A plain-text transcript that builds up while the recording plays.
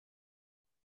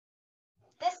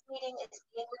This meeting is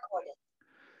being recorded.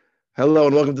 Hello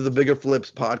and welcome to the Bigger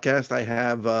Flips podcast. I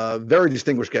have a very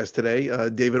distinguished guest today,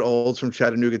 David Olds from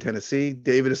Chattanooga, Tennessee.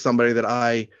 David is somebody that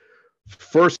I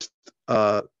first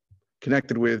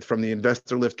connected with from the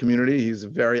Investor Lift community. He's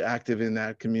very active in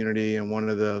that community and one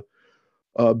of the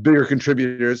bigger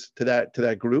contributors to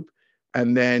that group.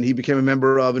 And then he became a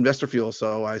member of Investor Fuel.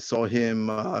 So I saw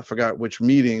him, I forgot which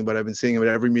meeting, but I've been seeing him at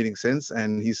every meeting since.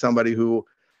 And he's somebody who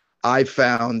I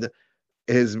found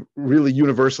is really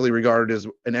universally regarded as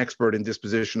an expert in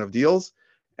disposition of deals.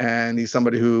 And he's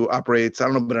somebody who operates, I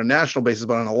don't know, but on a national basis,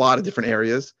 but on a lot of different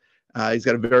areas. He's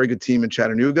got a very good team in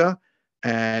Chattanooga,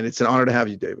 and it's an honor to have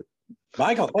you, David.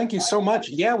 Michael, thank you so much.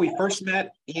 Yeah, we first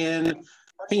met in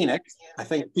Phoenix. I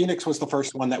think Phoenix was the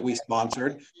first one that we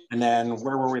sponsored. And then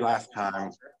where were we last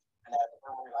time?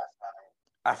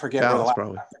 I forget Dallas, where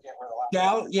the last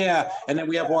probably. Yeah. And then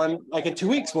we have one like in 2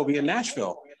 weeks, we'll be in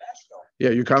Nashville. Yeah,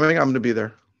 you're coming? I'm going to be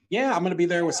there. Yeah, I'm going to be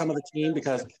there with some of the team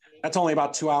because that's only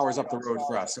about 2 hours up the road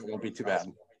for us. So it won't be too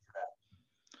bad.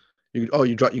 You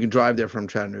can drive there from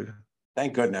Chattanooga.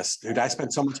 Thank goodness, dude. I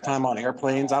spent so much time on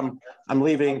airplanes. I'm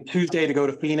leaving Tuesday to go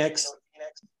to Phoenix.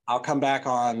 I'll come back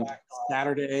on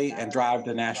Saturday and drive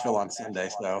to Nashville on Sunday.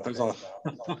 So there's a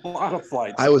lot of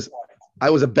flights. I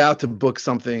was about to book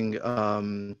something.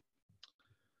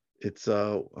 It's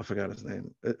I forgot his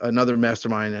name. Another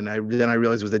mastermind, and then I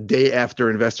realized it was the day after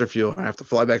Investor Fuel. I have to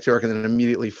fly back to New York and then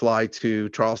immediately fly to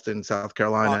Charleston, South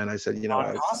Carolina. And I said,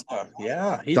 Don Costa.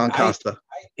 Yeah, Don Costa.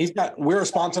 We're a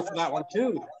sponsor for that one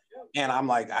too. And I'm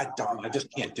like, I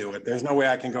just can't do it. There's no way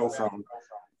I can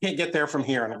can't get there from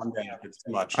here in one day. It's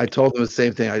too much. I told him the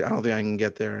same thing. I don't think I can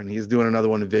get there. And he's doing another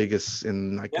one in Vegas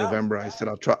in November. I said,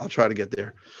 I'll try to get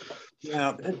there.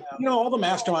 Yeah, all the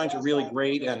masterminds are really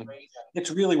great, and it's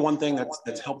really one thing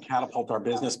that's helped catapult our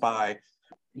business by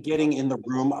getting in the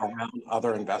room around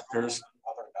other investors.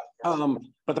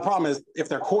 But the problem is, if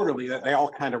they're quarterly, they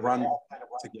all kind of run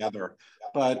together.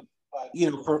 But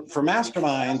for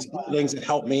masterminds, one of the things that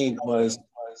helped me was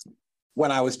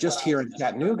when I was just here in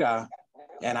Chattanooga,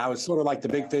 and I was sort of like the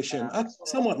big fish in a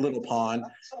somewhat little pond.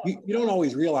 You don't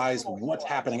always realize what's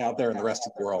happening out there in the rest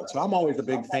of the world. So I'm always a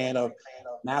big fan of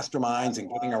masterminds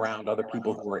and getting around other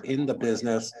people who are in the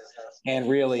business and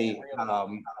really,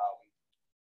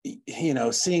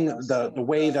 seeing the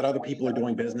way that other people are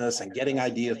doing business and getting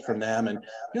ideas from them. And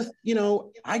just,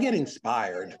 I get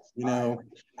inspired.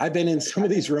 I've been in some of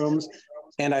these rooms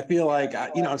and I feel like,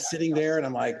 I'm sitting there and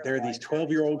I'm like, there are these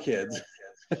 12-year-old kids.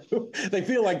 They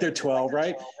feel like they're 12,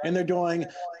 right? And they're doing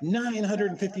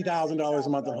 $950,000 a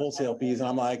month in wholesale fees. And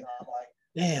I'm like,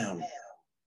 damn,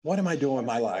 what am I doing with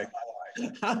my life?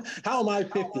 How am I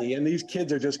 50? And these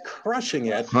kids are just crushing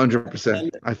it. 100%.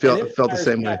 I felt the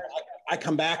same way. I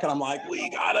come back and I'm like, we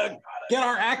gotta get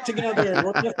our act together.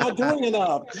 We're just not doing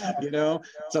enough,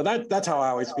 So that's how I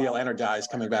always feel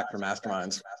energized coming back from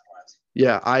masterminds.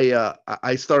 Yeah,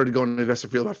 I started going to Investor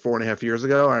Field about 4.5 years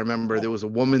ago. I remember there was a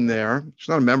woman there. She's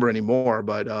not a member anymore,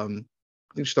 but I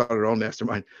think she started her own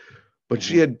mastermind. But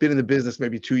she had been in the business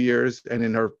maybe 2 years, and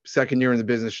in her second year in the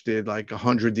business, she did like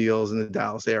 100 deals in the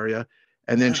Dallas area.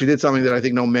 And then she did something that I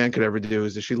think no man could ever do,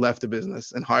 is that she left the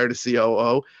business and hired a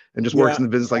COO and just works in the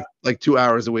business like 2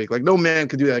 hours a week. Like no man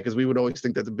could do that because we would always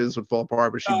think that the business would fall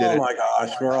apart, but she did it. Oh my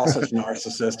gosh, we're all such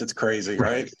narcissists. It's crazy,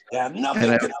 right? Yeah,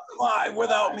 nothing can fly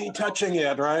without me touching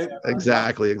it, right?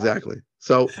 Exactly.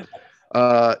 So,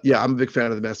 I'm a big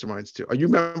fan of the masterminds too. Are you a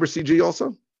member CG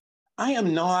also? I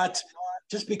am not,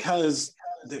 just because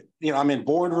I'm in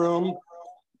Boardroom,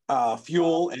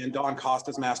 Fuel, and Don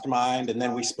Costa's mastermind, and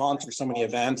then we sponsor so many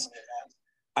events.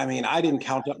 I mean, I didn't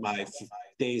count up my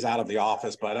days out of the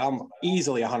office, but I'm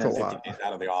easily 150 days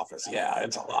out of the office. Yeah,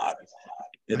 it's a lot.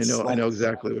 I know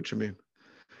exactly what you mean.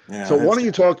 Yeah, so why don't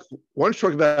you talk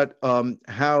about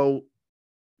how,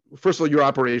 first of all, your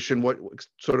operation, what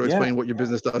sort of explain what your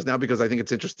business does now, because I think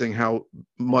it's interesting how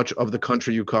much of the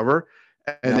country you cover,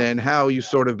 and then how you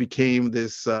sort of became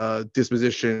this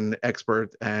disposition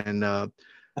expert. And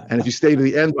if you stay to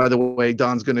the end, by the way,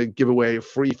 Don's going to give away a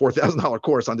free $4,000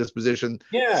 course on disposition.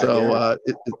 So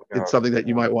it's something that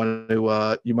you might want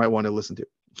to listen to.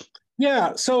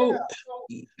 Yeah. So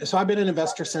I've been an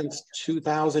investor since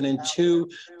 2002,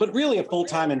 but really a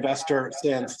full-time investor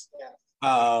since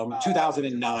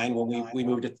 2009 when we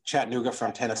moved to Chattanooga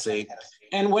from Tennessee.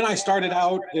 And when I started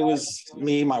out, it was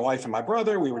me, my wife, and my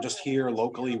brother. We were just here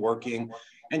locally working.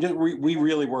 And we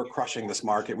really were crushing this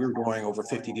market. We were doing over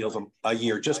 50 deals a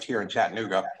year just here in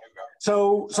Chattanooga.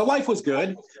 So life was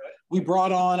good. We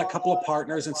brought on a couple of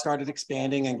partners and started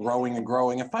expanding and growing.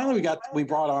 And finally we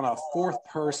brought on a fourth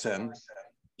person.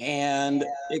 And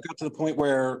it got to the point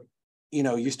where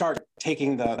you start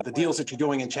taking the deals that you're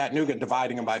doing in Chattanooga and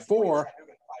dividing them by 4,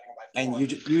 and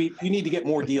you need to get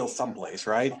more deals someplace,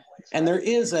 right? And there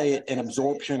is an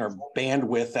absorption or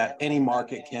bandwidth that any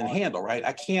market can handle, right?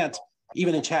 I can't,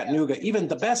 even in Chattanooga, even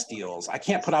the best deals, I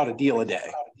can't put out a deal a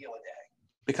day.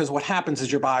 Because what happens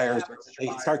is your buyers, they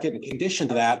start getting conditioned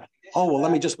to that. Oh, well,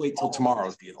 let me just wait till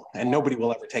tomorrow's deal, and nobody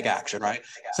will ever take action, right?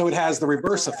 So it has the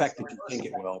reverse effect that you think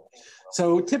it will.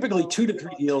 So typically 2 to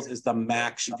 3 deals is the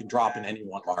max you can drop in any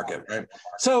one market, right?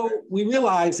 So we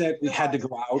realized that we had to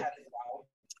go out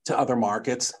to other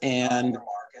markets and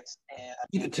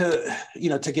to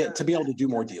be able to do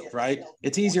more deals, right?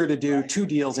 It's easier to do 2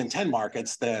 deals in 10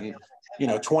 markets than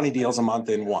 20 deals a month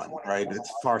in one, right?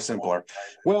 It's far simpler.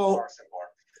 Well,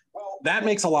 that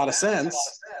makes a lot of sense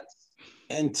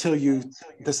until you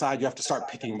decide you have to start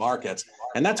picking markets.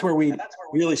 And that's where we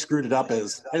really screwed it up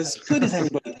as good as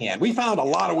anybody can. We found a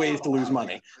lot of ways to lose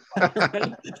money.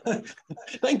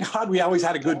 Thank God we always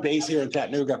had a good base here in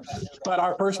Chattanooga. But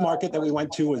our first market that we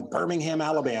went to was Birmingham,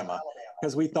 Alabama,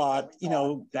 because we thought,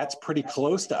 that's pretty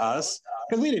close to us.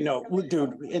 Because we didn't know,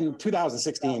 dude, in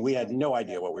 2016, we had no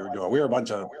idea what we were doing. We were a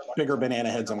bunch of bigger banana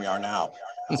heads than we are now.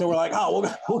 So we're like, oh,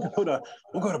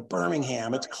 we'll go to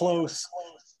Birmingham. It's close.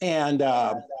 And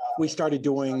we started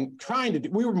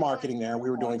we were marketing there. We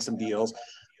were doing some deals,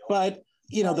 but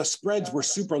the spreads were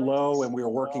super low, and we were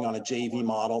working on a JV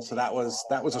model. So that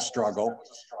was a struggle.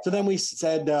 So then we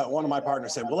said, one of my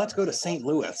partners said, well, let's go to St.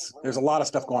 Louis. There's a lot of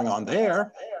stuff going on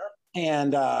there.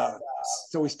 And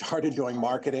so we started doing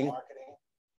marketing.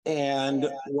 And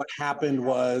what happened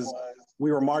was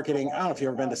we were marketing. I don't know if you've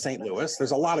ever been to St. Louis.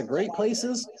 There's a lot of great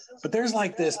places, but there's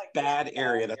like this bad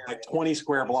area that's like 20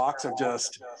 square blocks of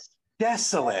just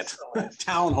desolate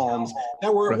townhomes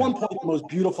that were at one point the most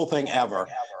beautiful thing ever.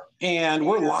 And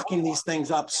we're locking these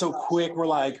things up so quick. We're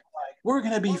like, we're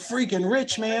going to be freaking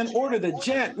rich, man. Order the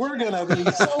jet. We're going to be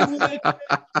so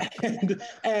rich.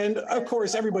 And of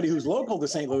course, everybody who's local to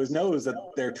St. Louis knows that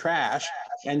they're trash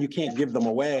and you can't give them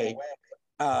away.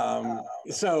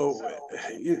 So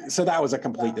that was a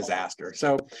complete disaster.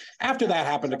 So after that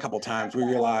happened a couple of times, we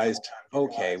realized,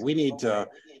 okay, we need to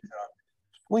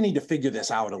figure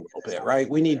this out a little bit, right?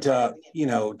 We need to,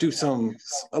 do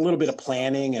a little bit of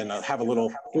planning and have a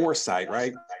little foresight,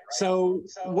 right? So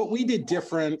what we did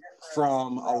different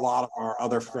from a lot of our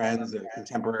other friends and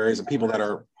contemporaries and people that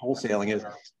are wholesaling is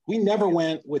we never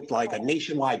went with like a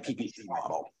nationwide PPC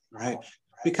model, right?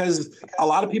 Because a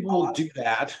lot of people will do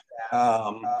that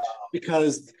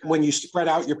because when you spread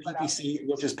out your PPC,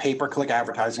 which is pay-per-click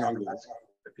advertising on Google,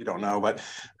 if you don't know, but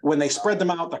when they spread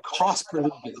them out, the cost per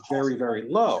lead is very, very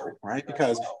low, right?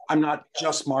 Because I'm not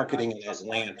just marketing in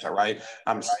Atlanta, right?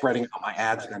 I'm spreading out my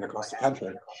ads across the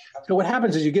country. So what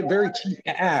happens is you get very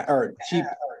cheap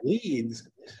leads,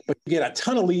 but you get a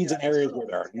ton of leads in areas where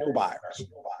there are no buyers,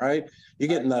 right?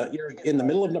 You're in the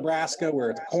middle of Nebraska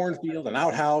where it's a cornfield, an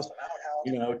outhouse,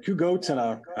 2 goats and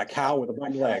a cow with a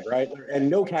bum leg, right? And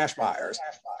no cash buyers.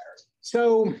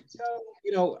 So,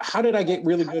 how did I get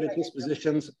really good at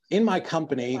dispositions? In my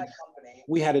company,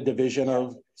 we had a division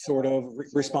of sort of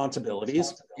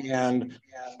responsibilities. And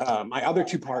my other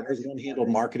 2 partners, one handled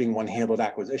marketing, one handled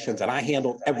acquisitions, and I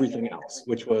handled everything else,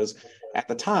 which was at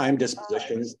the time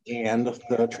dispositions and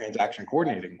the transaction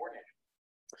coordinating.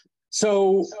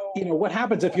 So, what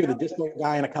happens if you're the dispo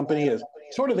guy in a company is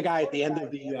sort of the guy at the end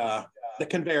of the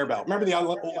conveyor belt. Remember the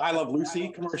I Love Lucy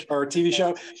commercial or TV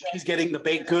show? She's getting the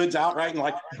baked goods out, right? And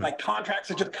like contracts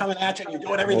are just coming at you and you're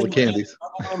doing everything. All the candies.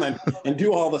 And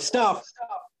do all the stuff.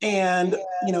 And,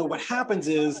 what happens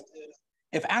is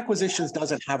if acquisitions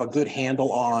doesn't have a good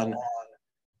handle on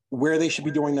where they should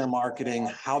be doing their marketing,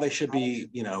 how they should be,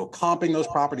 comping those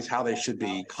properties, how they should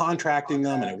be contracting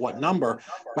them and at what number,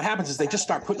 what happens is they just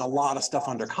start putting a lot of stuff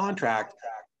under contract.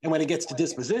 And when it gets to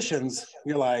dispositions,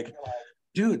 you're like,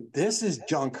 dude, this is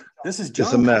junk. This is junk.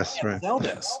 It's a mess, right? Sell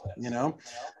this,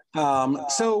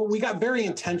 So we got very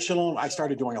intentional. I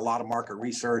started doing a lot of market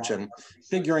research and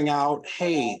figuring out,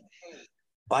 hey,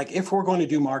 like if we're going to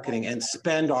do marketing and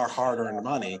spend our hard-earned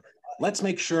money, let's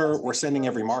make sure we're sending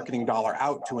every marketing dollar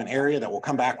out to an area that will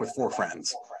come back with 4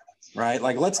 friends, right?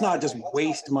 Like, let's not just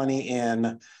waste money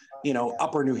in,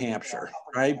 upper New Hampshire,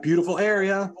 right? Beautiful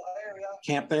area.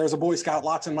 Camp there as a Boy Scout,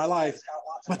 lots in my life.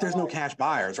 But there's no cash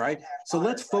buyers, right? So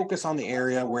let's focus on the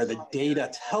area where the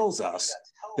data tells us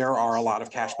there are a lot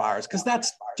of cash buyers, because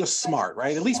that's just smart,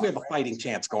 right? At least we have a fighting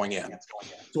chance going in.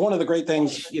 So one of the great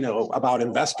things, about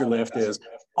Investor Lift is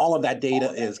all of that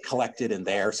data is collected in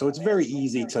there. So it's very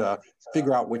easy to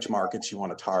figure out which markets you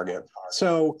want to target.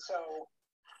 So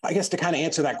I guess to kind of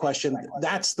answer that question,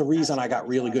 that's the reason I got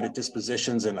really good at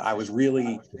dispositions, and I was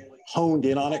really honed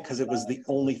in on it because it was the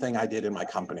only thing I did in my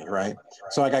company, right?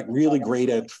 So I got really great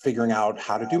at figuring out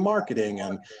how to do marketing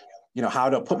and, you know, how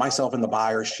to put myself in the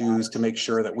buyer's shoes to make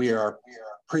sure that we are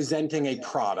presenting a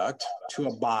product to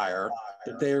a buyer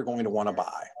that they're going to want to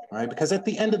buy, right? Because at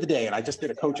the end of the day, and I just did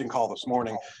a coaching call this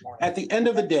morning, at the end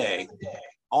of the day,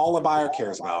 all a buyer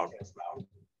cares about,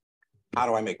 how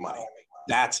do I make money?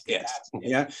 That's it.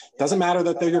 Yeah. Doesn't matter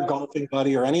that they're your golfing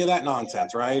buddy or any of that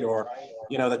nonsense, right? Or,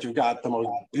 you know, that you've got the most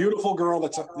beautiful girl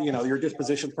that's, you know, your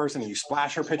disposition person and you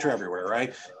splash her picture everywhere,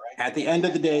 right? At the end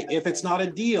of the day, if it's not a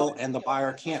deal and the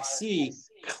buyer can't see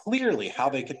clearly how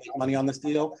they can make money on this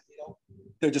deal,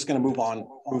 they're just going to move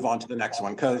on to the next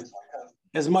one. Because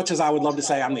as much as I would love to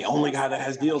say I'm the only guy that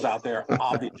has deals out there,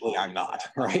 obviously I'm not,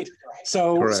 right?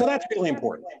 So that's really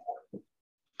important.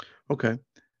 Okay.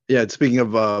 Yeah, speaking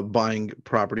of buying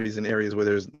properties in areas where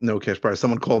there's no cash buyer,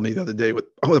 someone called me the other day with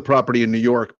a property in New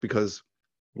York because,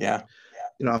 you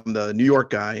know, I'm the New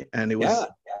York guy, and it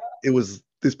was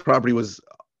this property was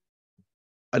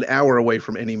an hour away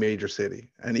from any major city,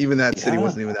 and even that city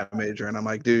wasn't even that major. And I'm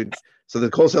like, dude, so the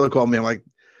wholesaler called me. I'm like,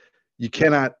 you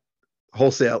cannot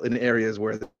wholesale in areas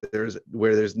where there's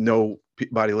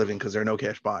nobody living because there are no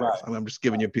cash buyers. Right. I mean, I'm just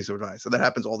giving you a piece of advice. So that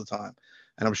happens all the time,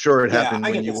 and I'm sure it happened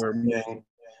when you were.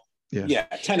 Yeah,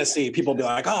 Tennessee, people be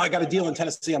like, oh, I got a deal in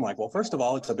Tennessee. I'm like, well, first of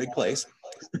all, it's a big place.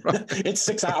 It's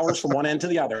 6 hours from one end to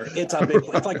the other. It's a big,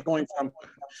 it's like going from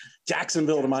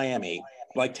Jacksonville to Miami.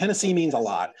 Like Tennessee means a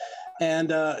lot.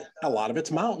 And a lot of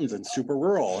it's mountains and super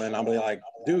rural. And I'll be like,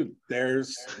 dude,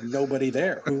 there's nobody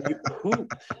there. Who?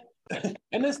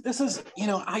 And this is, you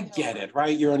know, I get it,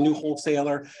 right? You're a new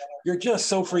wholesaler. You're just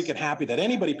so freaking happy that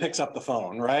anybody picks up the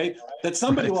phone, right? That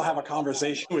somebody will have a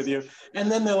conversation with you.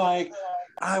 And then they're like,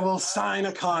 I will sign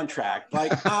a contract.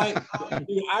 Like I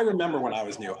remember when I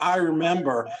was new. I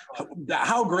remember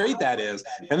how great that is.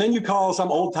 And then you call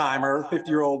some old timer,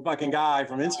 50-year-old fucking guy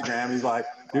from Instagram. He's like,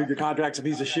 dude, your contract's a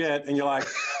piece of shit. And you're like,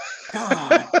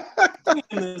 God,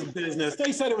 in this business,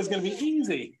 they said it was going to be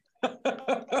easy. By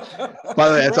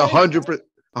the way, it's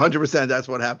 100%. That's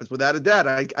what happens. Without a doubt,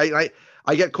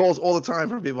 I get calls all the time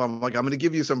from people. I'm like, I'm going to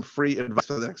give you some free advice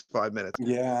for the next 5 minutes.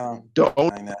 Yeah. Don't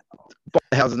buy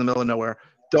a house in the middle of nowhere.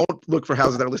 Don't look for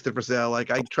houses that are listed for sale. Like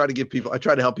I try to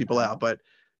help people out, but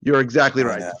you're exactly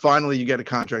right. Finally, you get a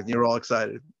contract and you're all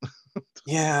excited.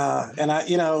 Yeah. And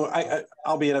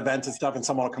I'll be at events and stuff and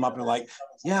someone will come up and be like,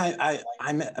 yeah,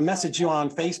 I messaged you on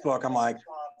Facebook. I'm like,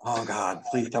 oh God,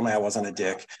 please tell me I wasn't a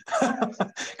dick.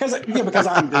 because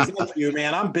I'm busy with you,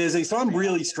 man. I'm busy. So I'm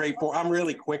really straightforward. I'm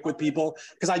really quick with people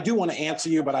because I do want to answer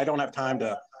you, but I don't have time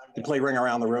to play ring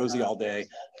around the rosy all day.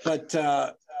 But,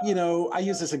 I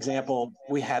use this example.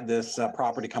 We had this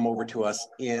property come over to us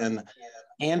in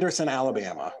Anderson,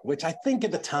 Alabama, which I think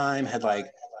at the time had like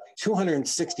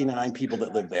 269 people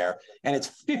that lived there. And it's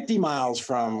 50 miles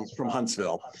from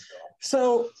Huntsville.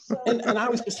 So, and I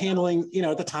was just handling,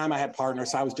 at the time I had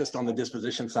partners, so I was just on the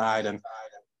disposition side. And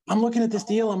I'm looking at this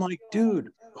deal. I'm like, dude,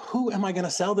 who am I going to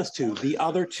sell this to? The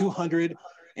other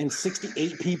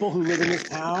 268 people who live in this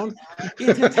town?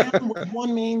 It's a town with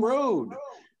one main road.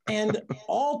 And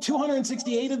all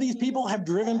 268 of these people have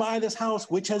driven by this house,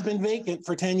 which has been vacant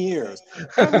for 10 years.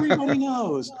 Everybody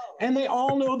knows. And they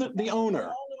all know that the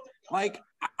owner. Like,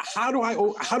 I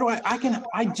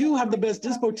do have the best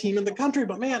dispo team in the country,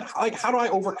 but man, like, how do I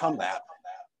overcome that?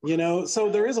 So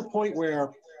there is a point where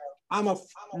I'm a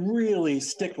really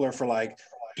stickler for like,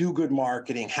 do good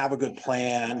marketing, have a good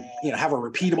plan, have a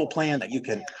repeatable plan that you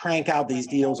can crank out these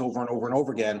deals over and over and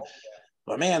over again.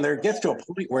 But man, there gets to a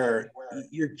point where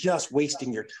you're just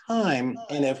wasting your time.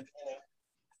 And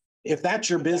if that's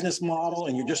your business model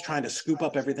and you're just trying to scoop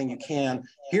up everything you can,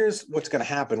 here's what's going to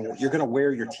happen. You're going to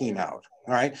wear your team out,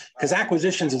 all right? Because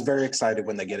acquisitions is very excited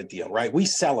when they get a deal, right? We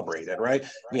celebrate it, right?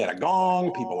 We had a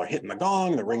gong, people are hitting the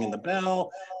gong, they're ringing the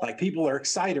bell. Like people are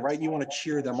excited, right? You want to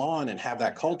cheer them on and have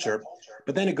that culture.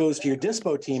 But then it goes to your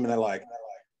dispo team and they're like,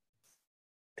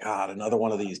 God, another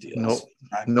one of these deals. Nope.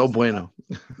 Right? No bueno.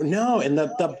 No, and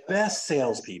the best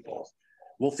salespeople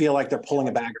will feel like they're pulling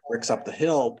a bag of bricks up the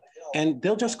hill and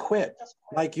they'll just quit.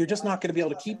 Like you're just not going to be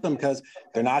able to keep them because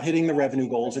they're not hitting the revenue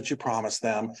goals that you promised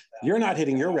them. You're not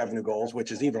hitting your revenue goals,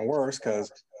 which is even worse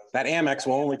because that Amex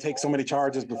will only take so many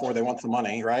charges before they want the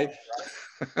money, right?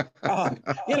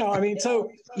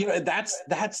 So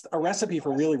that's a recipe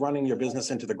for really running your business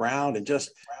into the ground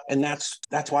and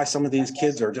that's why some of these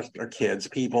kids are kids,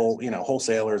 people,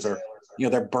 wholesalers are,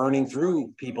 they're burning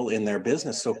through people in their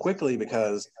business so quickly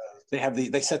because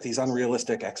they set these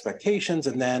unrealistic expectations.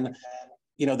 And then,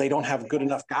 they don't have good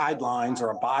enough guidelines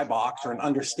or a buy box or an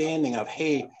understanding of,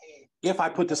 hey, if I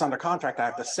put this under contract, I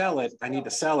have to sell it. I need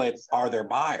to sell it. Are there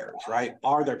buyers, right?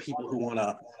 Are there people who want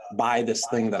to buy this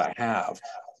thing that I have?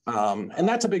 And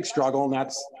that's a big struggle. And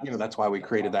that's why we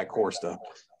created that course, to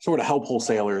sort of help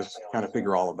wholesalers kind of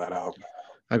figure all of that out.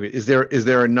 I mean, is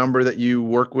there a number that you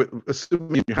work with?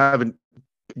 Assuming you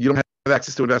don't have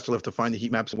access to InvestorLift to find the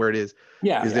heat maps and where it is.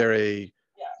 Yeah. Is there a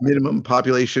minimum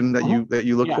population that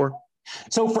you look for?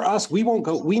 So for us, we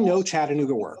know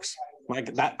Chattanooga works.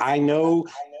 Like that, I know,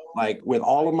 like with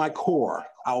all of my core,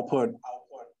 I'll put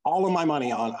all of my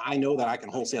money on, I know that I can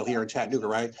wholesale here in Chattanooga,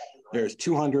 right? There's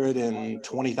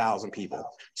 220,000 people.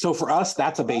 So for us,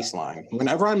 that's a baseline.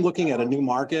 Whenever I'm looking at a new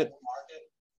market,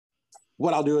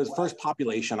 what I'll do is first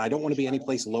population. I don't want to be any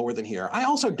place lower than here. I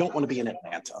also don't want to be in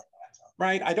Atlanta,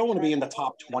 right? I don't want to be in the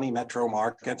top 20 metro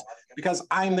markets because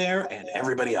I'm there and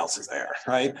everybody else is there,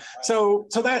 right? So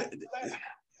that,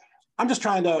 I'm just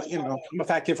trying to, I'm a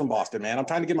fat kid from Boston, man. I'm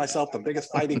trying to give myself the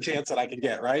biggest fighting chance that I can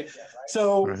get, right?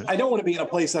 So I don't want to be in a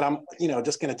place that I'm,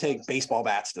 just going to take baseball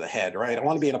bats to the head, right? I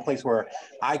want to be in a place where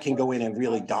I can go in and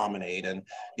really dominate and,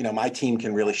 my team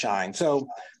can really shine. So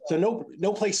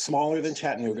no place smaller than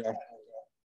Chattanooga.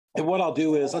 And what I'll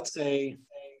do is, let's say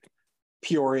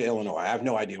Peoria, Illinois. I have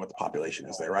no idea what the population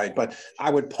is there, right? But I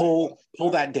would pull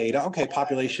that data. Okay,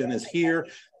 population is here.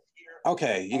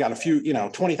 Okay, you got a few,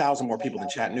 20,000 more people than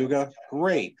Chattanooga.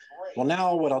 Great. Well,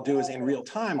 now what I'll do is in real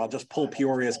time, I'll just pull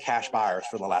Peoria's cash buyers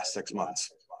for the last 6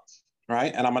 months,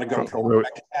 right? And I'm going to go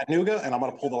back to Chattanooga, and I'm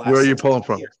going to pull the last. Where are you pulling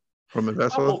from? From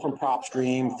InvestorLift? I'll pull from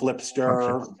PropStream,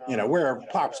 Flipster, where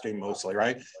PropStream mostly,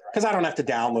 right? Because I don't have to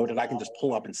download it. I can just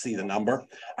pull up and see the number.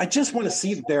 I just want to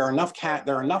see that there are enough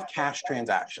cash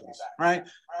transactions, right?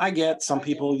 I get some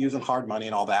people using hard money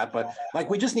and all that, but like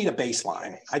we just need a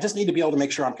baseline. I just need to be able to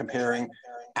make sure I'm comparing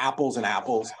apples and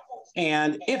apples.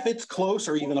 And if it's close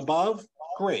or even above,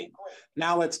 great.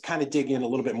 Now let's kind of dig in a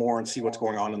little bit more and see what's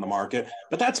going on in the market.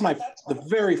 But that's the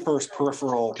very first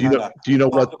peripheral. Do you know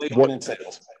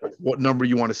what number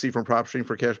you want to see from PropStream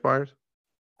for cash buyers?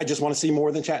 I just want to see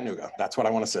more than Chattanooga. That's what I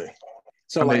want to see.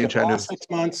 So like the last 6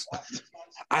 months,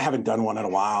 I haven't done one in a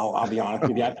while. I'll be honest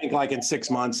with you. I think like in 6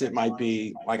 months, it might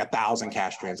be like 1,000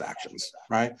 cash transactions,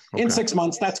 right? Okay. In 6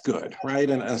 months, that's good, right?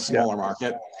 In a smaller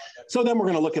market. So then we're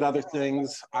going to look at other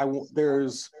things.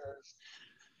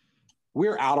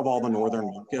 We're out of all the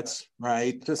northern markets,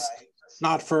 right? Just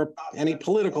not for any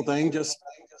political thing, just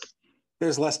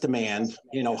there's less demand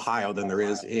in Ohio than there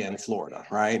is in Florida,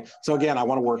 right? So again, I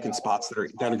want to work in spots that are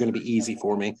going to be easy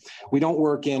for me. We don't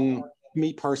work in,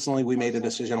 me personally, we made a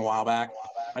decision a while back.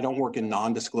 I don't work in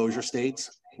non-disclosure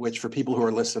states, which for people who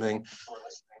are listening,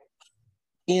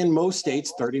 in most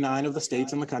states, 39 of the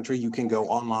states in the country, you can go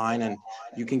online and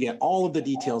you can get all of the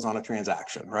details on a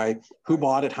transaction, right? Who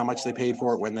bought it, how much they paid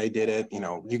for it, when they did it,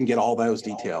 you can get all those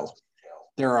details.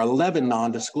 There are 11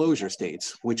 non-disclosure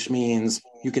states, which means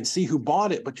you can see who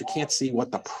bought it, but you can't see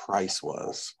what the price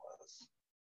was.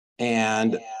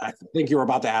 And I think you were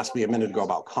about to ask me a minute ago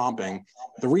about comping.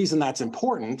 The reason that's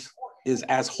important is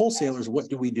as wholesalers, what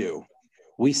do?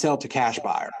 We sell to cash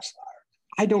buyers.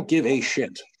 I don't give a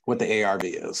shit what the ARV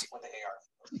is.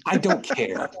 I don't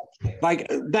care. Like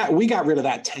that, we got rid of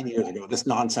that 10 years ago, this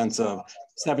nonsense of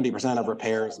 70% of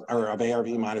repairs or of ARV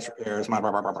minus repairs,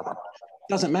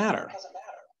 doesn't matter.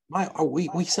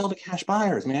 We sell to cash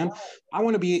buyers, man. I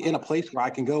want to be in a place where I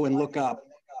can go and look up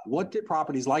what did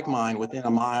properties like mine within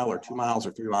a mile or 2 miles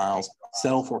or 3 miles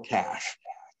sell for cash.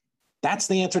 That's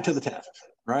the answer to the test,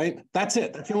 right? That's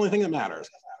it. That's the only thing that matters.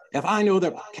 If I know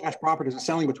that cash properties are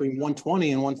selling between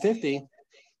 120 and 150,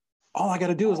 all I got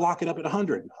to do is lock it up at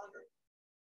 100,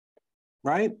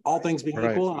 right? All things being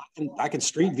equal, and I can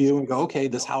street view and go, okay,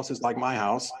 this house is like my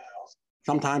house.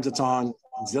 Sometimes it's on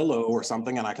Zillow or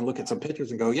something, and I can look at some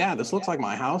pictures and go, yeah, this looks like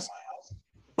my house.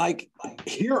 Like,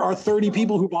 here are 30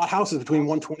 people who bought houses between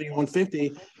 120 and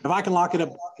 150. If I can lock it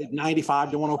up at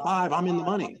 95 to 105, I'm in the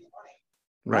money.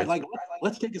 Right? Like,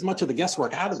 let's take as much of the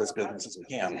guesswork out of this business as we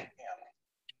can.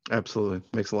 Absolutely.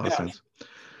 Makes a lot of sense.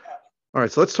 All right,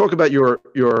 so let's talk about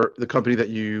the company that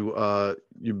you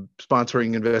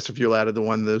sponsoring Investor Fuel out of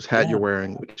those hat you're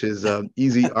wearing, which is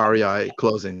Easy REI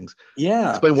Closings. Yeah.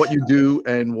 Explain what you do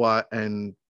and why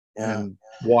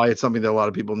why it's something that a lot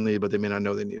of people need, but they may not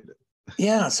know they need it.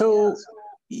 Yeah. So,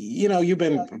 you've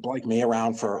been like me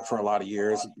around for a lot of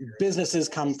years. Businesses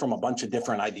come from a bunch of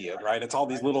different ideas, right? It's all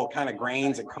these little kind of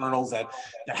grains and kernels that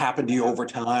happen to you over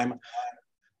time.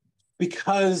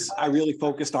 Because I really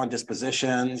focused on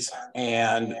dispositions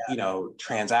and,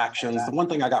 transactions, the one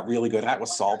thing I got really good at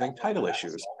was solving title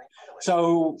issues.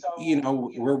 So,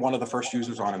 we're one of the first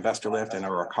users on InvestorLift and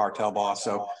are a cartel boss.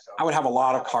 So I would have a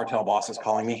lot of cartel bosses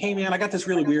calling me, hey man, I got this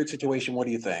really weird situation. What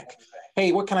do you think?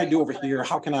 Hey, what can I do over here?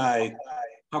 How can I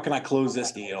close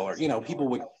this deal? Or, people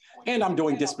would, and I'm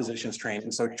doing dispositions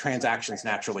training. So transactions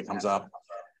naturally comes up.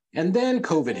 And then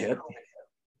COVID hit.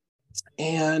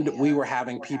 And we were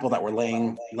having people that were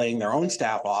laying their own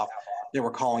staff off. They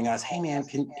were calling us, hey man,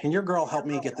 can your girl help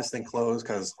me get this thing closed?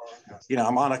 Because,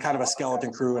 I'm on a kind of a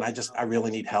skeleton crew and I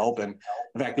really need help. And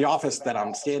in fact, the office that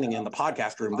I'm standing in, the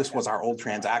podcast room, this was our old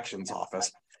transactions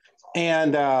office.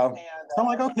 And I'm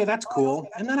like, okay, that's cool.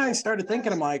 And then I started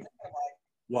thinking, I'm like,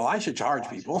 well, I should charge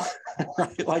people,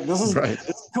 right? Like this is Right.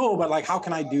 It's cool, but like, how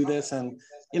can I do this and,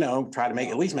 try to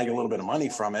at least make a little bit of money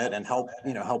from it and help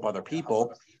other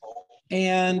people.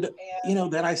 And,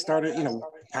 then I started,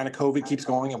 kind of COVID keeps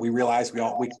going and we realize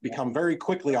we become very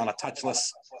quickly on a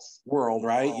touchless world,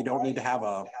 right? You don't need to have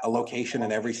a location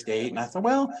in every state. And I thought,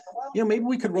 well, maybe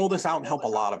we could roll this out and help a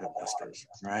lot of investors,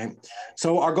 right?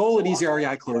 So our goal at Easy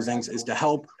REI Closings is to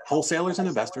help wholesalers and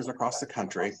investors across the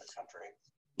country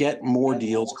get more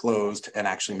deals closed and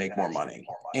actually make more money.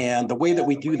 And the way that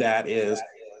we do that is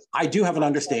I do have an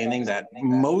understanding that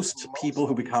most people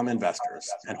who become investors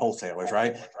and wholesalers,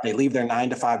 right, they leave their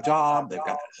 9-to-5 job, they've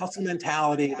got the hustle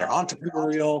mentality, they're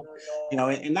entrepreneurial,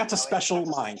 and that's a special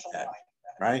mindset,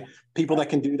 right? People that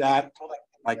can do that,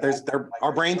 like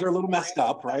our brains are a little messed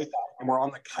up, right? And we're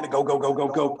on the kind of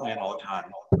go plan all the time.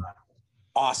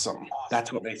 Awesome.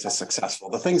 That's what makes us successful.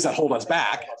 The things that hold us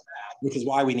back, which is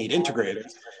why we need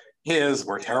integrators, is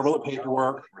we're terrible at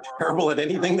paperwork, we're terrible at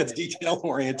anything that's detail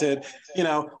oriented.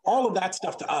 All of that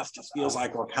stuff to us just feels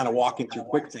like we're kind of walking through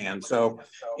quicksand. So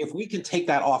if we can take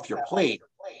that off your plate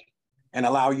and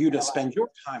allow you to spend your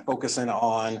time focusing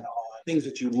on things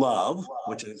that you love,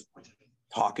 which is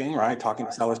talking, right? Talking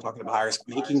to sellers, talking to buyers,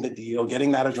 making the deal,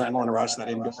 getting that adrenaline rush, that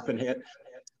endorphin hit,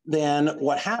 then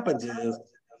what happens is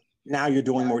now you're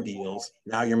doing more deals,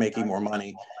 now you're making more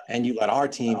money, and you let our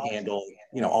team handle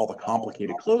all the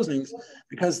complicated closings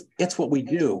because it's what we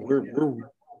do. We're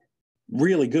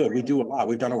really good. We do a lot.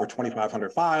 We've done over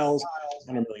 2,500 files,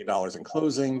 $100 million in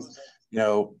closings.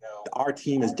 Our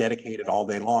team is dedicated all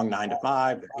day long, 9 to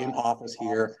 5. They're in office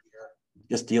here,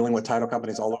 just dealing with title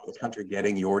companies all over the country,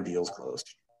 getting your deals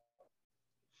closed.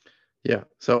 Yeah.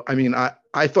 So, I mean,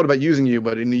 I thought about using you,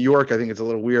 but in New York, I think it's a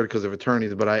little weird because of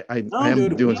attorneys, but I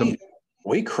am doing some.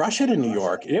 We crush it in New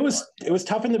York. It was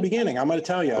tough in the beginning, I'm going to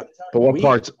tell you. But what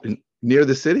parts? Near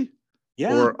the city?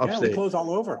 Yeah, or upstate? Yeah, we close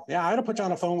all over. Yeah, I had to put you on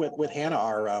the phone with Hannah,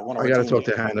 one of our. I got to talk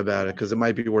to Hannah about it because it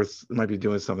might be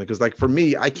doing something. Because like for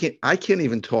me, I can't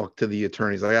even talk to the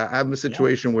attorneys. Like I have a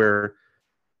situation where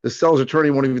the seller's attorney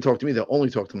won't even talk to me. They'll only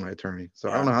talk to my attorney. So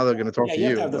I don't know how they're going to talk to you.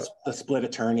 You have the split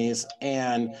attorneys.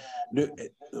 And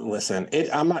listen,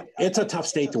 it's a tough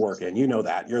state to work in. You know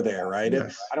that. You're there, right?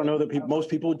 Yes. I don't know that most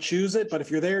people would choose it, but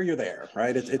if you're there, you're there,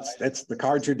 right? It's the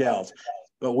cards you're dealt.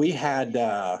 But we had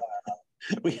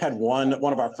one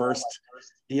of our first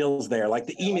deals there, like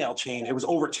the email chain, it was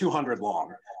over 200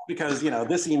 long because,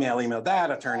 this emailed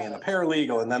that attorney and the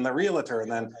paralegal and then the realtor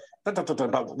and then,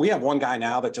 but we have one guy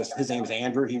now that his name's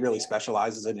Andrew. He really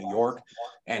specializes in New York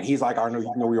and he's like our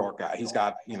New York guy. He's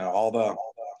got, all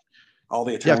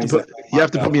the attorneys. You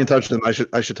have to put me in touch with him.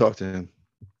 I should talk to him.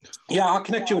 Yeah, I'll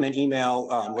connect you in an email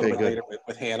a little bit later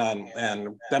with Hannah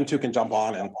and them two can jump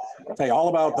on and tell you all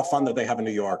about the fun that they have in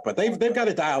New York. But they've got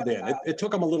it dialed in. It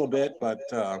took them a little bit, but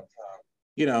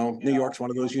New York's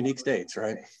one of those unique states,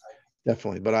 right?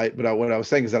 Definitely. But what I was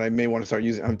saying is that I may want to start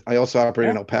using. I also operate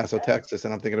in El Paso, Texas,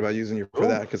 and I'm thinking about using you for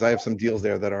that because I have some deals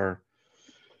there that are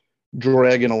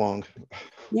dragging along.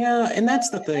 Yeah, and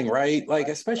that's the thing, right? Like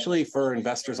especially for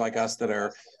investors like us that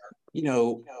are.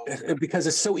 Because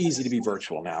it's so easy to be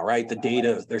virtual now, right? The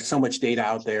data, there's so much data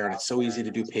out there and it's so easy to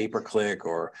do pay-per-click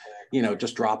or,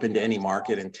 just drop into any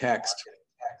market and text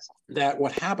that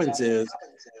what happens is,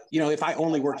 if I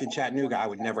only worked in Chattanooga, I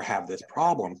would never have this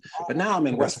problem. But now I'm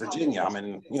in West Virginia, I'm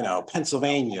in,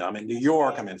 Pennsylvania, I'm in New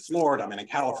York, I'm in Florida, I'm in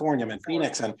California, I'm in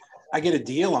Phoenix, and I get a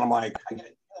deal and I'm like,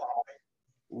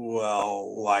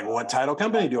 well, like what title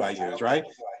company do I use, right?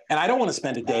 And I don't want to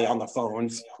spend a day on the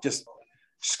phones just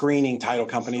screening title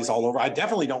companies all over. I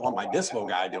definitely don't want my Dispo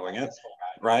guy doing it,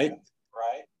 right?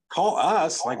 Call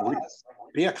us, like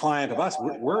be a client of us.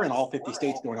 We're in all 50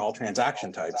 states doing all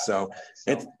transaction types. So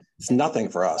it's nothing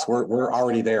for us. We're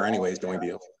already there anyways doing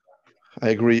deals. I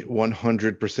agree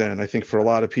 100%. I think for a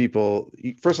lot of people,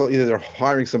 first of all, either they're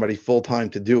hiring somebody full-time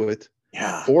to do it,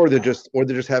 or they're just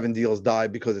having deals die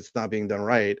because it's not being done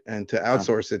right. And to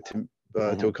outsource it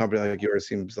to a company like yours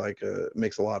seems like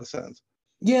makes a lot of sense.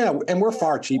 Yeah, and we're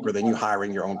far cheaper than you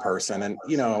hiring your own person. And,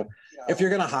 if you're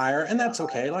going to hire, and that's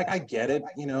okay. Like, I get it.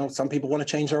 You know, some people want to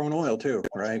change their own oil too,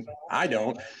 right? I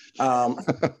don't.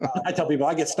 I tell people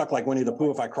I get stuck like Winnie the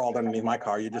Pooh if I crawled underneath my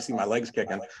car. You just see my legs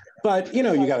kicking. But, you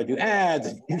know, you got to do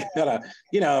ads. You got to,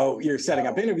 you know, you're setting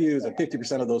up interviews and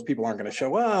 50% of those people aren't going to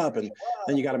show up. And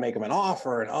then you got to make them an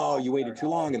offer. And, oh, you waited too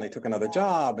long and they took another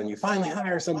job. And you finally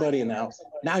hire somebody. And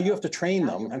now you have to train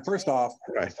them. And first off,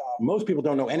 Right. most people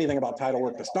don't know anything about title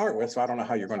work to start with. So I don't know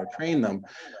how you're going to train them.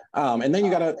 And then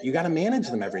you got to manage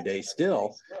them every day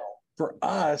still. For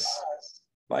us,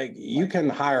 like, you can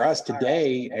hire us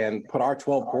today and put our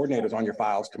 12 coordinators on your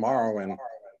files tomorrow, and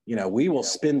you know, we will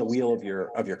spin the wheel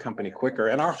of your company quicker.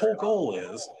 And our whole goal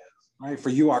is, right, for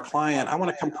you, our client, I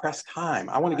want to compress time.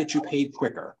 I want to get you paid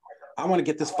quicker. I want to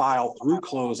get this file through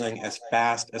closing as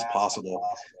fast as possible.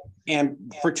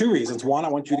 And for two reasons. One, I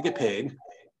want you to get paid.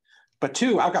 But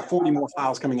two, I've got 40 more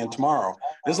files coming in tomorrow.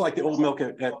 This is like the old milk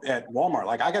at Walmart.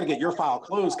 Like, I got to get your file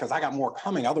closed because I got more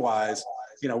coming. Otherwise,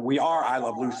 you know, we are I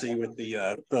Love Lucy with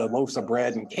the loaves of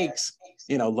bread and cakes,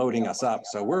 you know, loading us up.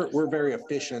 So we're very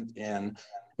efficient in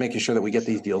making sure that we get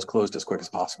these deals closed as quick as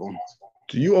possible.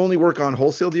 Do you only work on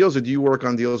wholesale deals, or do you work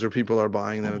on deals where people are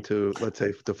buying them to, let's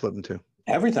say, to flip them to?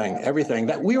 Everything.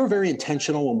 That we were very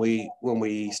intentional when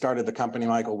we started the company,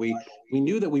 Michael. We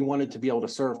knew that we wanted to be able to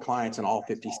serve clients in all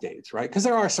 50 states, right? Because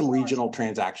there are some regional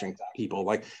transaction people.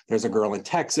 Like, there's a girl in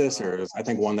Texas, or there's, I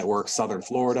think, one that works Southern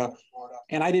Florida.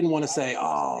 And I didn't want to say,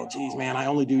 oh, geez, man, I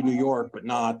only do New York, but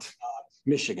not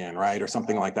Michigan, right? Or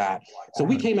something like that. So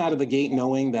we came out of the gate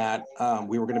knowing that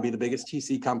we were going to be the biggest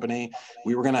TC company.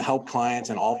 We were going to help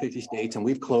clients in all 50 states, and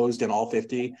we've closed in all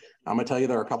 50. I'm going to tell you,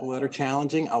 there are a couple that are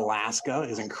challenging. Alaska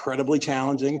is incredibly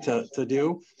challenging to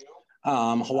do.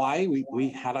 Hawaii, we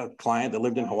had a client that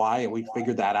lived in Hawaii, and we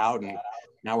figured that out. And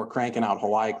now we're cranking out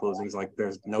Hawaii closings like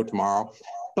there's no tomorrow.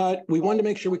 But we wanted to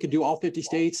make sure we could do all 50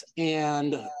 states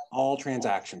and all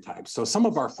transaction types. So some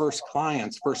of our first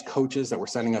clients, first coaches that were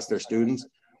sending us their students,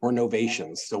 were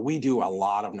novations. So we do a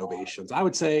lot of novations. I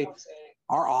would say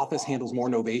our office handles more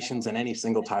novations than any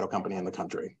single title company in the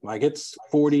country. Like, it's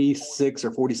 46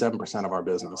 or 47% of our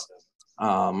business.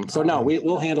 So no,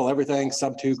 we'll handle everything: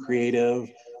 sub-2, creative,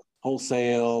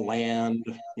 wholesale, land,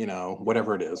 you know,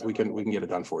 whatever it is, we can get it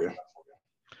done for you.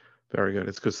 Very good.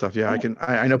 It's good stuff. Yeah,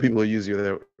 I know people who use you that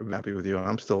are happy with you.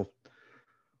 I'm still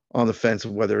on the fence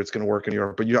of whether it's going to work in New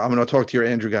York, but I'm going to talk to your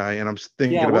Andrew guy, and I'm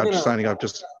thinking about signing up. I'm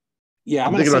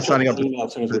thinking about signing up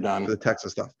as soon as we're done. for the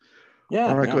Texas stuff. Yeah.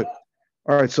 All right, good.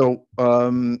 All right. So,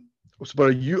 but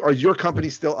are your company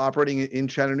still operating in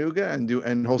Chattanooga and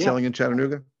wholesaling in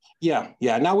Chattanooga? Yeah.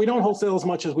 Now, we don't wholesale as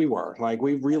much as we were. Like,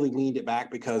 we've really leaned it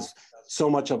back because so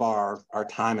much of our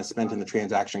time is spent in the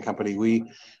transaction company.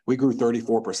 We grew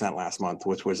 34% last month,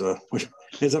 which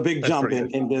is a big jump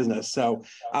in business. So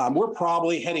we're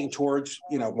probably heading towards,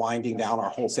 you know, winding down our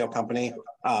wholesale company,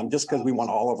 just because we want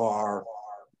all of our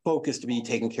focus to be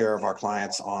taking care of our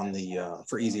clients on the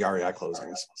for easy REI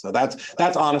closings. So that's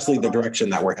honestly the direction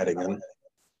that we're heading in.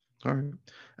 All right.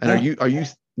 And are you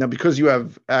now, because you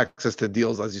have access to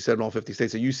deals, as you said, in all 50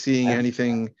 states, are you seeing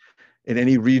anything in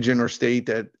any region or state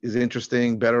that is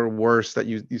interesting, better or worse, that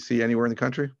you see anywhere in the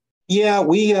country? Yeah,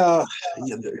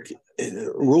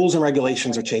 rules and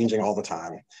regulations are changing all the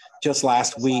time. Just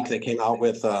last week, they came out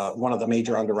with one of the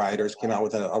major underwriters came out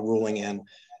with a ruling in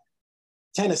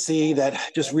Tennessee that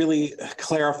just really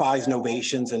clarifies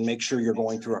novations and makes sure you're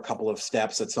going through a couple of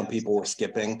steps that some people were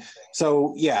skipping.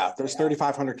 So yeah, there's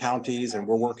 3,500 counties, and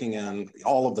we're working in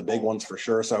all of the big ones for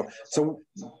sure. So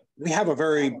we have a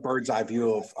very bird's eye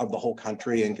view of the whole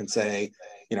country, and can say,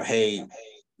 you know, hey,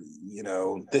 you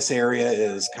know, this area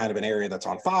is kind of an area that's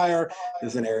on fire.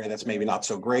 This is an area that's maybe not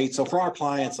so great. So for our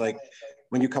clients, like,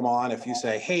 when you come on, if you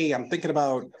say, hey, I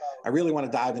really want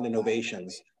to dive into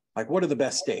novations, like, what are the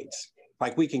best states?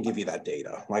 Like, we can give you that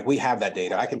data. Like, we have that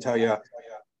data. I can tell you,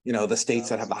 you know, the states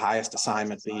that have the highest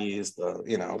assignment fees,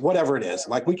 you know, whatever it is.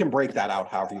 Like, we can break that out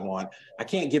however you want. I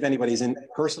can't give anybody's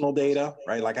personal data,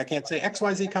 right? Like, I can't say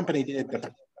XYZ company did,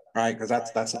 right? Because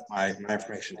that's not my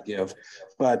information to give.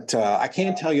 But I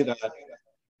can tell you that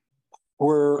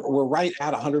we're right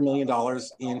at $100 million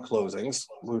in closings.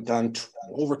 We've done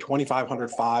over 2,500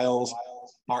 files.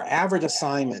 Our average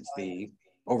assignment fee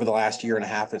over the last year and a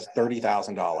half is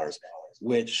 $30,000,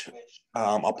 which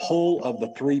a poll of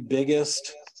the three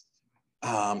biggest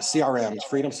CRMs,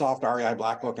 FreedomSoft, REI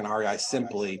Black Book, and REI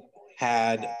Simply,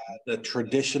 had the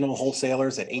traditional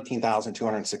wholesalers at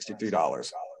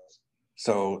 $18,263.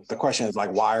 So the question is,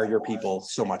 like, why are your people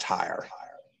so much higher?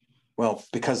 Well,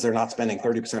 because they're not spending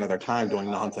 30% of their time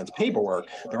doing nonsense paperwork.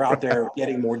 They're out there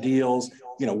getting more deals,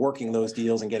 working those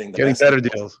deals and getting the best better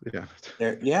deals.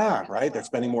 Yeah. Right. They're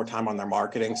spending more time on their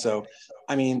marketing. So,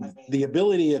 I mean, the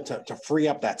ability to free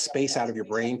up that space out of your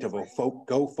brain to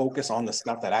go focus on the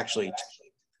stuff that actually,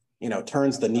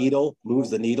 turns the needle, moves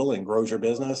the needle, and grows your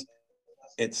business.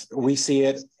 We see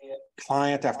it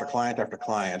client after client after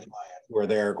client where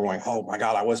they're going, oh my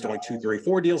God, I was doing 2, 3,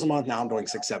 4 deals a month. Now I'm doing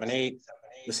 6, 7, 8.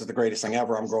 This is the greatest thing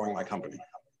ever. I'm growing my company.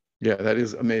 Yeah, that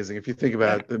is amazing. If you think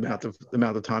about the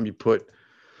amount of time you put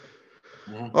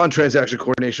on transaction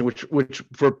coordination, which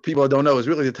for people that don't know is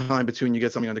really the time between you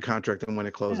get something under contract and when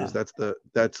it closes. Yeah.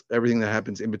 That's everything that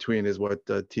happens in between is what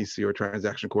TC or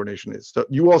transaction coordination is. So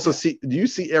you also do you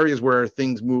see areas where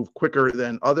things move quicker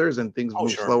than others and things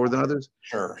move slower than others?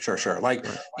 Sure. Like,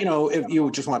 if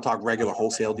you just want to talk regular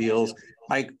wholesale deals,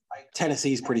 like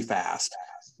Tennessee's pretty fast.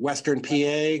 Western PA,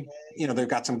 they've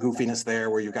got some goofiness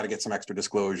there where you've got to get some extra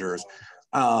disclosures.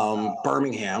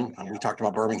 Birmingham, we talked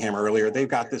about Birmingham earlier. They've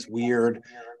got this weird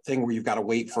thing where you've got to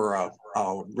wait for a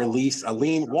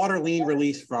water lien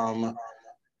release from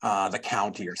the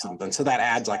county or something. So that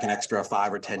adds like an extra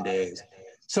 5 or 10 days.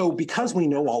 So because we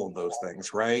know all of those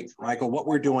things, right, Michael, what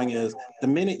we're doing is the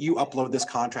minute you upload this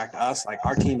contract to us, like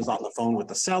our team is on the phone with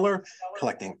the seller,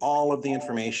 collecting all of the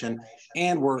information,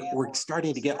 and we're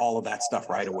starting to get all of that stuff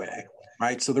right away,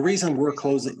 right? So the reason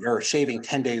we're shaving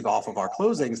 10 days off of our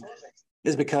closings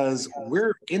is because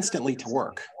we're instantly to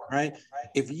work, right?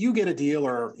 If you get a deal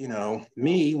or,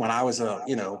 me, when I was,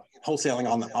 wholesaling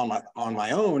on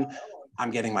my own, I'm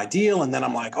getting my deal. And then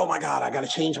I'm like, oh my God, I got to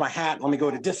change my hat. Let me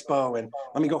go to Dispo and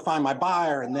let me go find my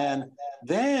buyer. And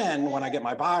then when I get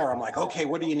my buyer, I'm like, okay,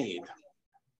 what do you need?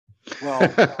 Well,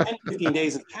 10, 15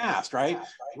 days have passed, right?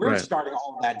 We're starting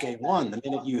all of that day one. The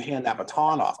minute you hand that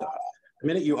baton off to us, the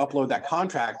minute you upload that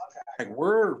contract, like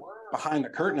we're behind the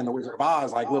curtain in the Wizard of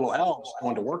Oz, like little elves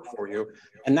going to work for you.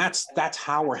 And that's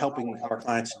how we're helping our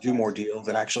clients do more deals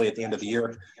and actually at the end of the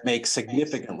year make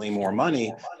significantly more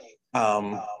money.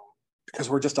 Because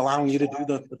we're just allowing you to do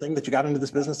the thing that you got into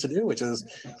this business to do, which is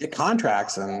get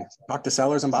contracts and talk to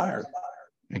sellers and buyers.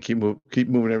 And keep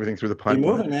moving everything through the pipeline. Keep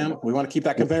moving, man. We want to keep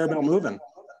that conveyor belt moving.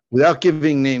 Without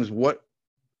giving names, what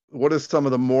are some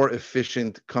of the more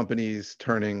efficient companies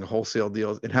turning wholesale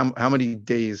deals? And how many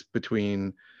days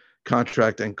between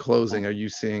contract and closing are you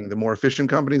seeing the more efficient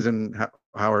companies, and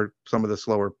how are some of the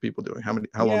slower people doing? How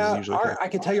long does it usually take? I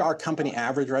can tell you our company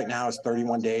average right now is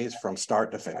 31 days from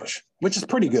start to finish, which is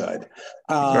pretty good.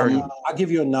 I'll give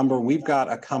you a number. We've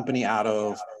got a company out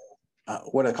of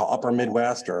what I call Upper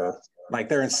Midwest, or like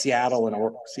they're in Seattle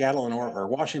or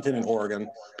Washington and Oregon.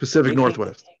 Pacific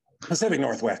Northwest.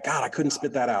 God, I couldn't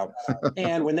spit that out.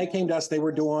 And when they came to us, they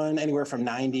were doing anywhere from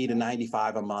 90 to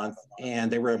 95 a month, and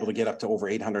they were able to get up to over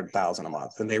 800,000 a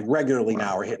month. And they regularly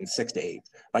now are hitting 6 to 8.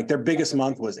 Like their biggest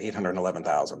month was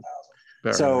 811,000.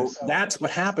 So nice. That's what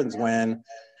happens when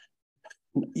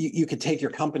you could take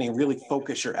your company and really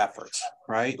focus your efforts,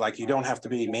 right? Like you don't have to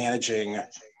be managing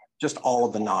just all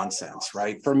of the nonsense,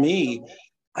 right? For me,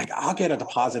 like I'll get a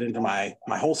deposit into my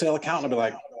wholesale account and I'll be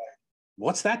like,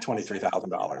 what's that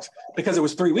 $23,000? Because it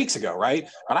was 3 weeks ago, right?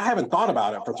 But I haven't thought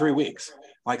about it for 3 weeks.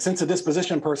 Like since the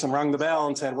disposition person rang the bell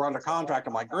and said, we're under contract,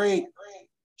 I'm like, great,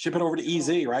 ship it over to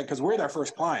EZ, right? Because we're their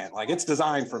first client. Like it's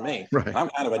designed for me. Right. I'm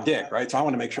kind of a dick, right? So I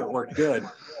want to make sure it worked good.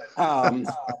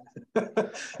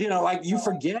 Like you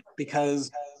forget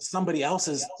because somebody else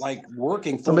is like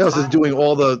working. Somebody else is doing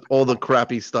all the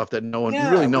crappy stuff that no one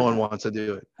wants to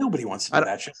do it. Nobody wants to do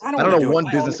that shit. I don't know one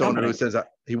business owner who says I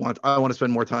want to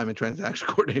spend more time in transaction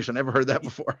coordination. I've never heard that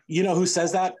before. You know who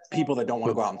says that? People that don't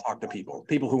want to go out and talk to people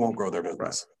who won't grow their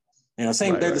business.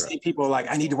 Right. They're the same people like,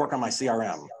 I need to work on my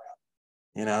CRM.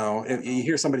 If you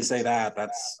hear somebody say that,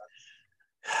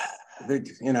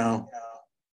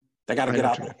 they got to get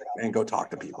out there and go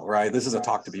talk to people, right? This is a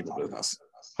talk to people business.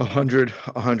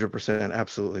 100%.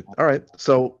 Absolutely. All right.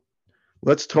 So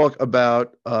let's talk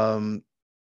about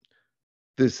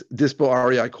this Dispo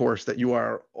REI course that you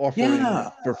are offering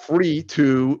for free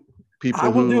to people. I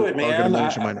will do it,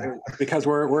 man. Because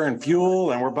we're in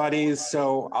Fuel and we're buddies.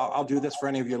 So I'll do this for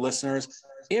any of your listeners.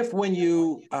 If when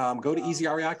you go to Easy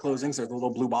REI Closings, there's a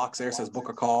little blue box there that says book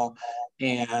a call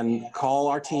and call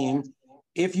our team.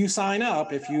 If you sign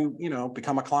up, if you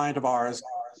become a client of ours,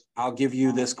 I'll give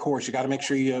you this course. You got to make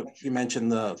sure you mention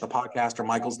the podcast or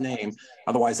Michael's name.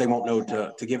 Otherwise, they won't know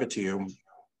to give it to you.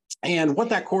 And what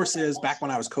that course is, back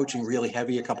when I was coaching really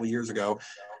heavy a couple of years ago,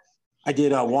 I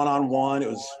did a one-on-one. It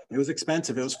was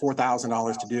expensive. It was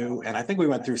 $4,000 to do. And I think we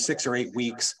went through 6 or 8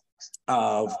 weeks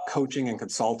of coaching and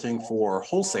consulting for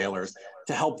wholesalers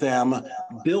to help them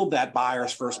build that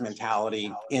buyer's first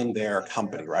mentality in their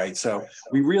company, right? So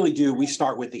we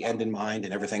start with the end in mind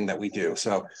in everything that we do.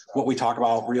 So what we talk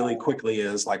about really quickly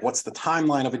is like, what's the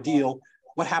timeline of a deal?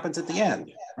 What happens at the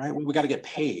end, right? We got to get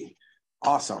paid.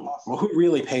 Awesome. Well, who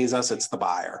really pays us? It's the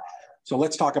buyer. So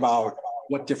let's talk about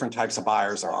what different types of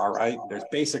buyers there are, right? There's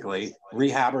basically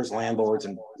rehabbers, landlords,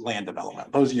 and land development.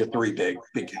 Those are your three big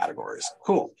categories.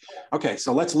 Cool. Okay,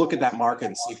 so let's look at that market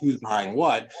and see who's buying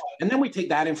what. And then we take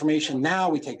that information, now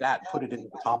we take that and put it into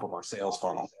the top of our sales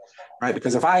funnel, right?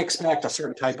 Because if I expect a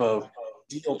certain type of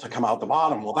deal to come out the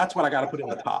bottom, well, that's what I got to put in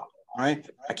the top, right?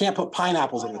 I can't put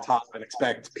pineapples in the top and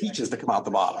expect peaches to come out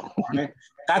the bottom, right?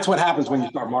 That's what happens when you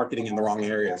start marketing in the wrong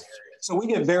areas. So we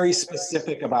get very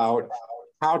specific about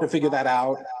how to figure that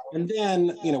out. And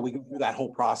then, we go through that whole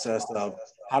process of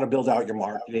how to build out your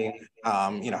marketing,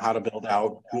 how to build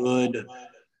out good,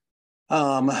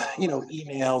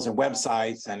 emails and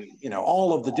websites and,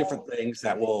 all of the different things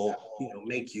that will,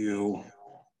 make you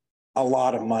a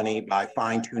lot of money by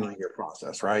fine tuning your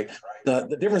process, right?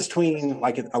 The difference between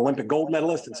like an Olympic gold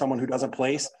medalist and someone who doesn't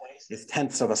place is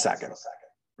tenths of a second.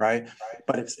 Right?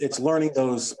 But it's learning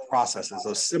those processes,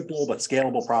 those simple but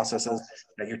scalable processes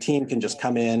that your team can just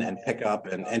come in and pick up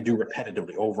and do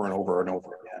repetitively over and over and over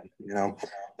again.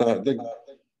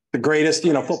 The greatest,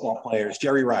 football players,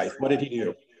 Jerry Rice, what did he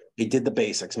do? He did the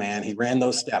basics, man. He ran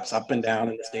those steps up and down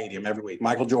in the stadium every week.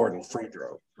 Michael Jordan, free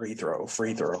throw,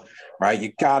 right?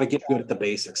 You got to get good at the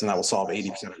basics and that will solve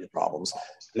 80% of your problems.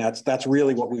 And that's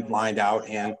really what we've lined out.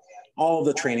 And all of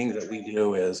the training that we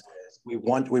do is we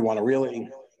want to really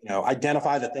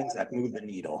identify the things that move the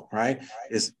needle, right?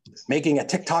 Is making a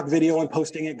TikTok video and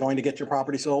posting it going to get your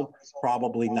property sold?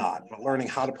 Probably not. But learning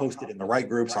how to post it in the right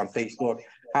groups on Facebook,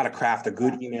 how to craft a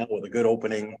good email with a good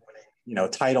opening,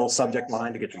 title, subject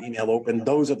line to get your email open.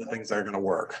 Those are the things that are going to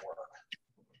work.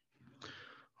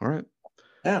 All right.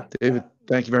 Yeah. David,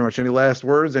 thank you very much. Any last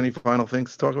words? Any final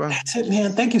things to talk about? That's it,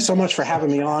 man. Thank you so much for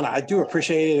having me on. I do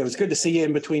appreciate it. It was good to see you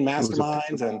in between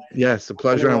masterminds. Yes, a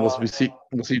pleasure. And we'll see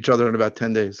each other in about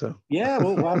 10 days. So yeah,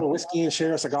 we'll have a whiskey and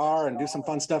share a cigar and do some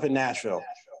fun stuff in Nashville.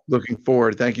 Looking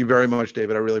forward. Thank you very much,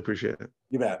 David. I really appreciate it.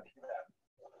 You bet.